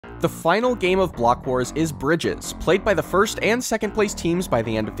The final game of Block Wars is Bridges. Played by the first and second place teams by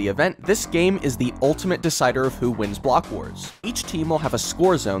the end of the event, this game is the ultimate decider of who wins Block Wars. Each team will have a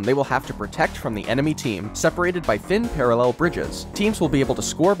score zone they will have to protect from the enemy team, separated by thin parallel bridges. Teams will be able to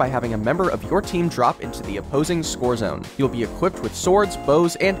score by having a member of your team drop into the opposing score zone. You'll be equipped with swords,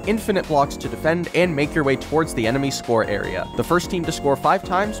 bows, and infinite blocks to defend and make your way towards the enemy score area. The first team to score 5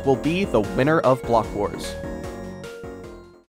 times will be the winner of Block Wars.